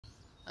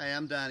Hi,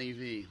 I'm Donnie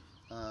Vie.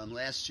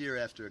 Last year,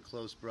 after a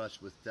close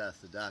brush with death,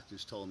 the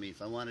doctors told me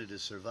if I wanted to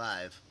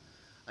survive,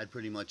 I'd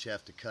pretty much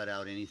have to cut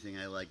out anything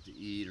I like to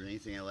eat or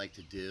anything I like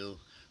to do,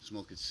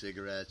 smoking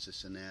cigarettes,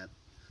 this and that.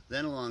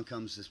 Then along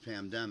comes this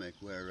pandemic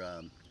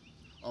where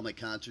all my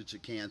concerts are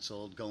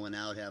canceled, going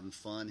out, having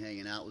fun,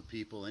 hanging out with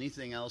people.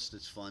 Anything else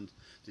that's fun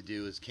to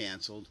do is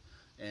canceled,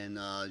 and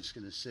just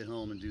going to sit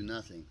home and do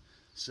nothing.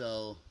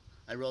 So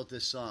I wrote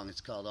this song. It's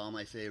called All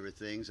My Favorite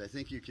Things. I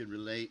think you could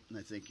relate, and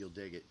I think you'll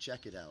dig it.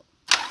 Check it out.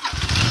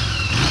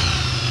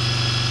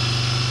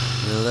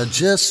 Well, I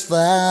just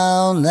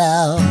found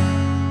out,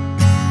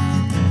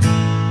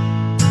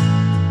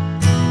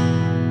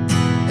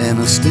 and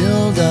I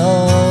still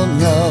don't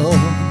know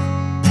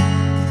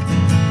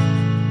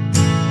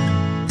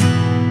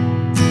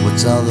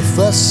what's all the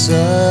fuss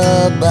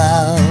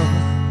about.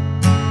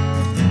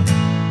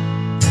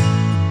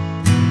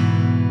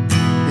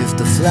 If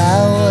the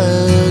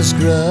flowers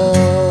grow,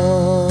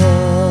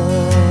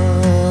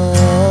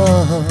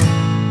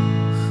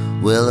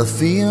 well, I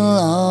feel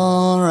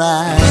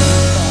alright.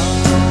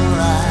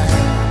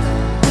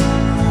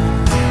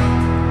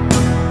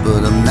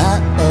 But I'm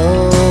not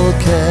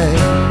okay.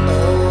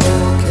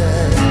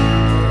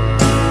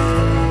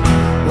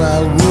 Why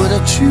would I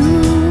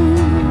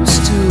choose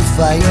to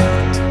fight?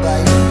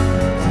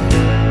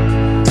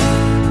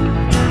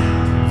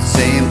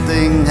 Same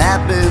thing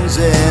happens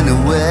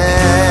anyway.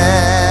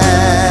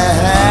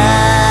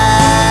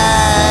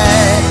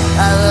 I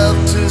love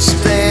to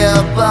stay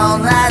up all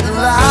night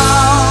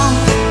long,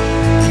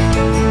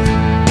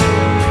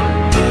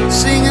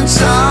 singing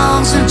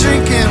songs and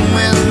drinking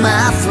with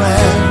my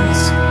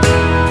friends.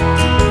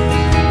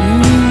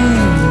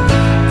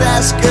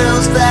 Fast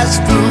girls,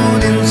 fast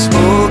food, and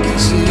smoking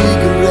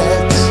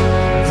cigarettes.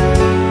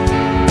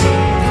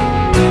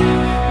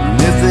 And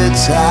if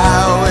it's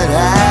how it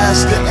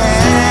has to end,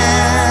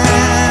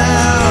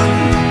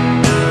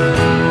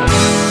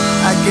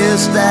 I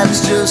guess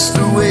that's just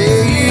the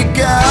way it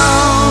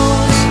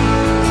goes.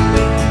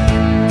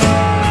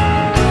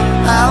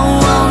 I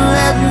won't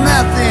let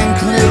nothing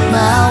clip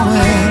my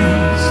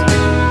wings.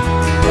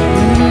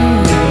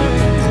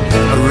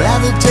 I'd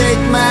rather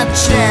take my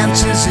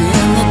chances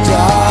in the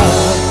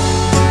dark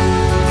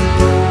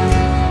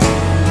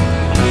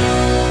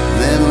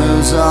than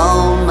lose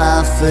all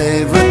my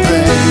favorite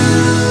things.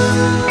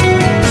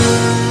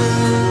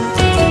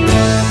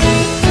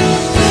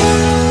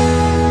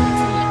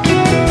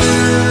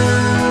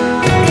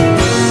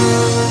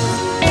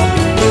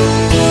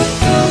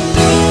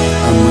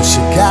 I'm a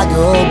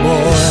Chicago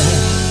boy,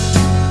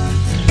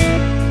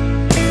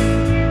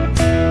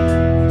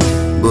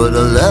 but I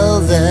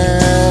love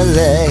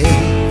LA.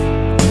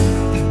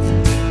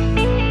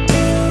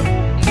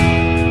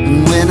 And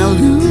when I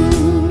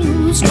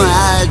lose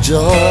my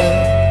joy,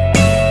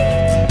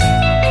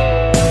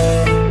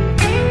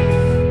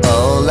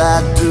 all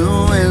I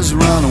do is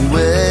run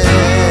away.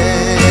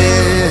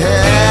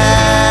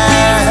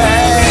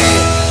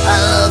 I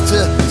love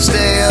to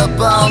stay up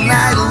all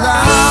night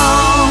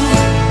long,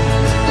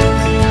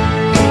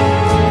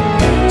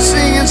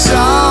 singing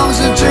songs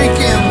and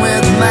drinking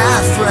with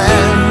my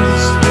friends.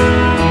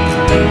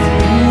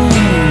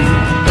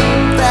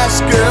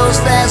 Fast girls,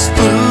 fast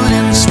food,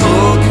 and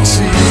smoking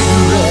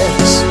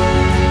cigarettes.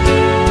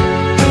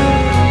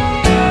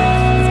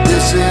 If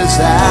this is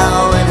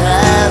how it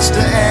has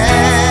to end,